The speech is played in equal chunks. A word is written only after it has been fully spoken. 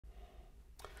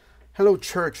Hello,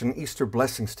 church, and Easter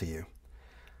blessings to you.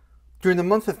 During the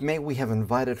month of May, we have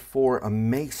invited 4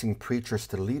 amazing preachers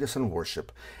to lead us in worship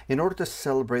in order to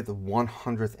celebrate the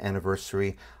 100th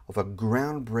anniversary of a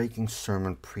groundbreaking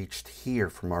sermon preached here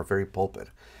from our very pulpit.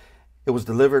 It was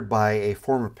delivered by a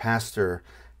former pastor,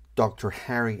 Dr.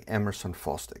 Harry Emerson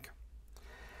Fosdick.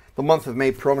 The month of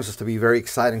May promises to be very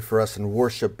exciting for us in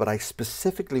worship, but I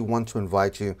specifically want to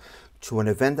invite you to an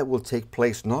event that will take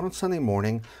place not on Sunday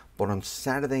morning, but on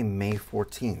Saturday, May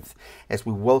 14th, as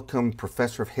we welcome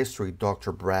Professor of History,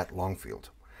 Dr. Brad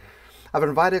Longfield. I've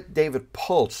invited David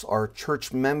Pultz, our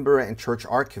church member and church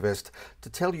archivist, to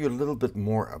tell you a little bit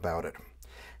more about it.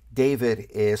 David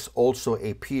is also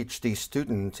a PhD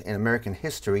student in American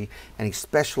history, and he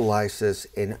specializes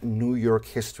in New York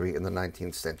history in the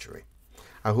 19th century.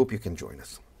 I hope you can join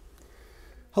us.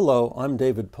 Hello, I'm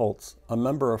David Pultz, a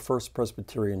member of First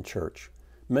Presbyterian Church.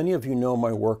 Many of you know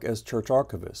my work as church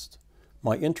archivist.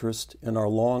 My interest in our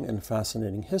long and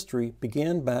fascinating history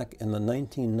began back in the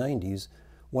 1990s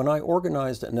when I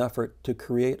organized an effort to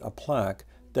create a plaque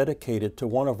dedicated to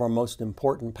one of our most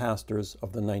important pastors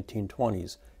of the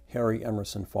 1920s, Harry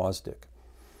Emerson Fosdick.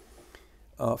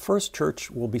 First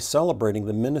Church will be celebrating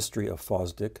the ministry of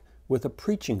Fosdick with a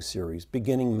preaching series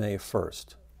beginning May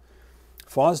 1st.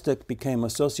 Fosdick became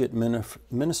Associate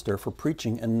Minister for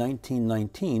Preaching in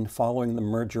 1919 following the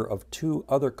merger of 2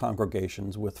 other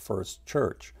congregations with First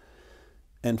Church.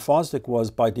 And Fosdick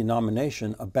was by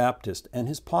denomination a Baptist, and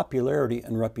his popularity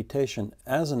and reputation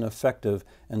as an effective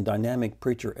and dynamic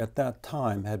preacher at that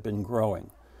time had been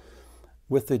growing.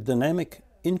 With the dynamic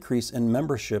increase in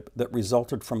membership that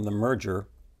resulted from the merger,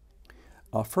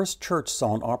 First Church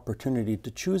saw an opportunity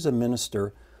to choose a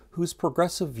minister whose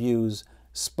progressive views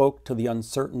spoke to the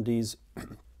uncertainties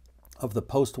of the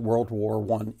post-World War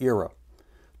I era.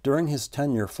 During his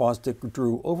tenure, Fosdick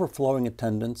drew overflowing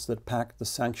attendance that packed the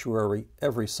sanctuary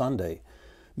every Sunday.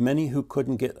 Many who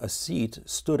couldn't get a seat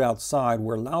stood outside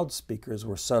where loudspeakers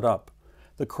were set up.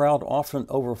 The crowd often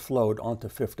overflowed onto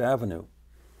Fifth Avenue.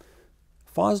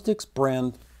 Fosdick's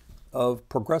brand of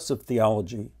progressive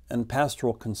theology and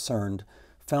pastoral concern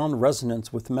found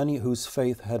resonance with many whose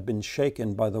faith had been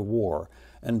shaken by the war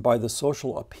and by the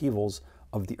social upheavals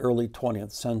of the early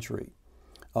 20th century.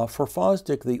 For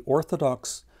Fosdick, the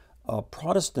Orthodox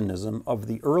Protestantism of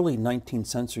the early 19th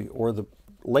century or the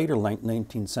later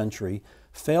 19th century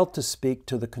failed to speak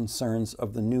to the concerns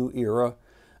of the new era,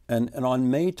 and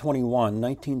on May 21,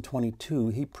 1922,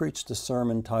 he preached a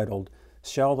sermon titled,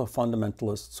 "Shall the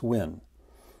Fundamentalists Win?"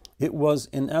 It was,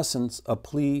 in essence, a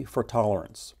plea for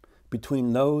tolerance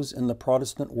between those in the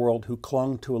Protestant world who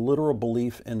clung to a literal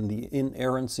belief in the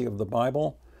inerrancy of the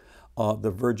Bible,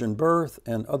 the virgin birth,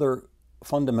 and other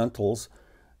fundamentals,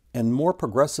 and more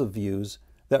progressive views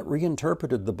that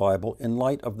reinterpreted the Bible in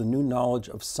light of the new knowledge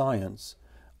of science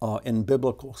and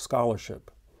biblical scholarship.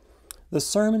 The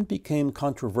sermon became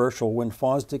controversial when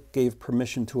Fosdick gave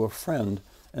permission to a friend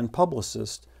and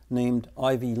publicist named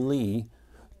Ivy Lee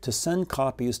to send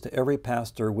copies to every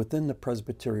pastor within the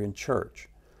Presbyterian Church.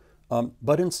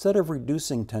 But instead of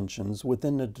reducing tensions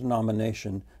within the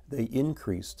denomination, they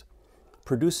increased,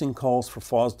 producing calls for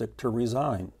Fosdick to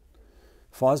resign.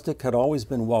 Fosdick had always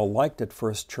been well liked at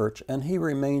First Church, and he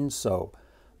remained so,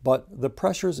 but the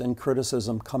pressures and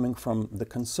criticism coming from the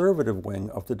conservative wing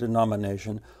of the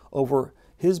denomination over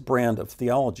his brand of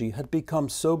theology had become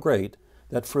so great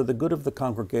that for the good of the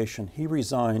congregation, he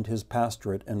resigned his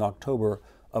pastorate in October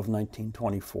of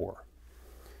 1924.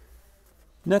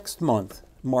 Next month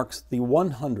marks the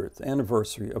 100th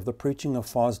anniversary of the preaching of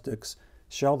Fosdick's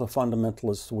 "Shall the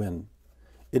Fundamentalists Win?"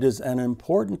 It is an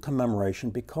important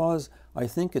commemoration because I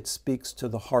think it speaks to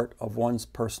the heart of one's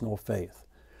personal faith,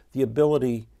 the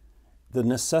ability, the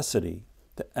necessity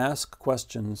to ask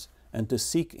questions and to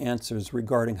seek answers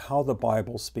regarding how the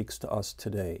Bible speaks to us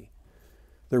today.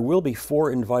 There will be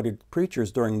 4 invited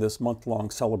preachers during this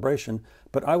month-long celebration,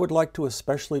 but I would like to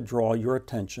especially draw your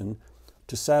attention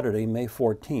to Saturday, May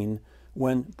 14,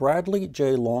 when Bradley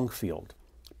J. Longfield,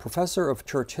 professor of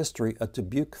church history at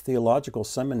Dubuque Theological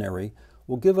Seminary,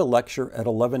 will give a lecture at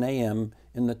 11 a.m.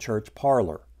 in the church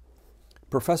parlor.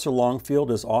 Professor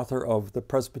Longfield is author of The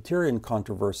Presbyterian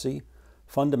Controversy,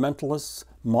 Fundamentalists,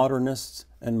 Modernists,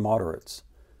 and Moderates.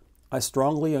 I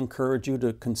strongly encourage you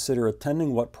to consider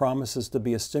attending what promises to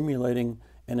be a stimulating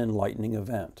and enlightening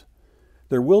event.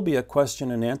 There will be a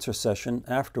question and answer session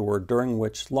afterward during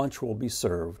which lunch will be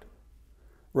served.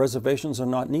 Reservations are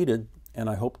not needed, and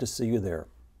I hope to see you there.